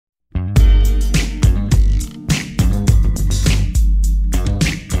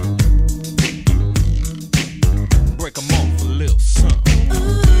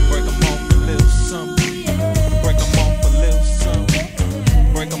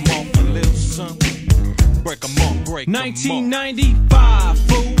break them up, break 1995,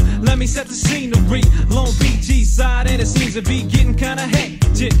 fool. Let me set the scenery. Long Beach East side, and it seems to be getting kinda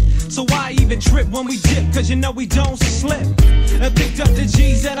hectic. So why even trip when we dip? Cause you know we don't slip. And picked up the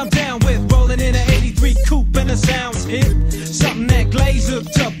G's that I'm down with. Rolling in an 83 coupe and the sounds hit. Something that Glaze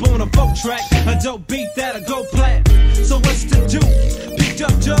hooked up on a folk track. A dope beat that'll go plat. So what's to do? Picked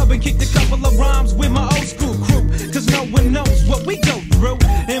up Dub and kicked a couple of rhymes with my old school crew. Cause no one knows what we go through.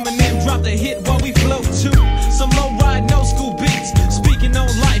 Eminem dropped a hit while we flow too. Some low ride, no school beats. Speaking on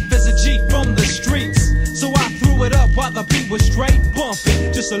life as a G from the streets. So I threw it up while the beat was straight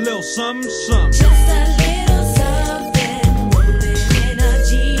bumping. Just a little something, something. Just a little something. Rolling in a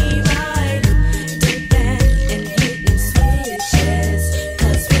G-ride. Dip back and hitting switches.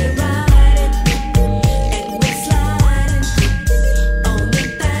 Cause we're riding and we're sliding. Only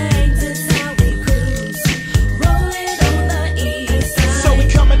things is how we cruise. Rolling on the east side. So we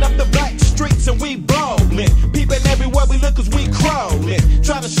coming up the back streets and we ballin'. Peeping everywhere we look cause we crawlin'.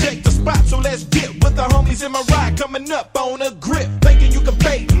 Trying to shake the spot, so let's dip with the homies in my ride. Coming up on a grip, thinking you can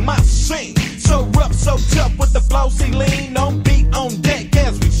fake my scene. So rough, so tough with the flow, see lean on beat on deck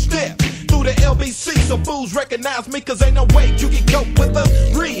as we step through the LBC. So fools recognize me cause ain't no way you can cope with a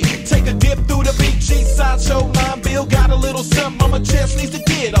read. Take a dip through the BG side, show line bill. Got a little something on my chest, needs to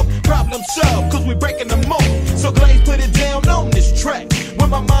get off. Problem solved cause we breaking the mold. So Glaze put it down on this track. With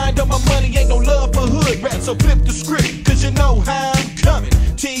my mind on my money, ain't no love for hood rap. So flip the script cause you know how I'm coming.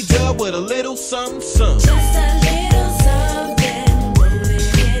 T-Dub with a little something, something. Just a little something. Rolling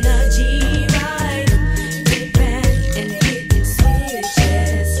in a G-ride. Dip back and hitting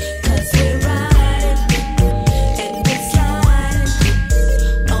switches. Cause we're riding and we're sliding.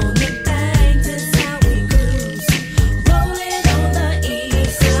 Only things is how we cruise. Rolling on the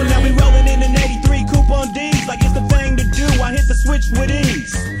east side. So now we rolling in an 83 coupe on D's. Like it's the thing to do, I hit the switch with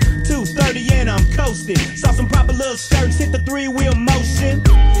ease. 230 and I'm coasting. Saw some proper little skirts, hit the three-wheel motion.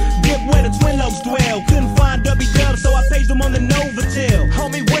 Dip where the Twin Oaks dwell. Couldn't find W-Dub, so I paged them on the Novotel.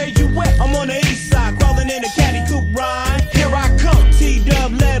 Homie, where you at? I'm on the east side, crawling in a caddy coupe ride. Here I come.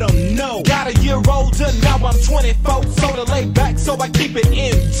 T-Dub, let them know. Got a year older, now I'm 24. So to lay back, so I keep it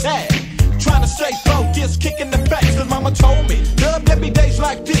intact. Trying to stay focused, kicking the facts, cause mama told me Dub, there be days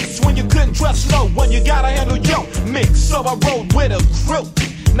like this when you couldn't trust no one. You gotta handle your mix, so I rode with a crew.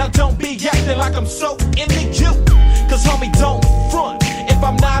 Now don't be acting like I'm so into you, cause homie don't front. If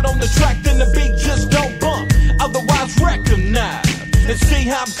I'm not on the track, then the beat just don't bump. Otherwise recognize and see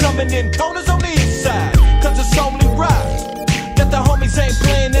how I'm coming in corners on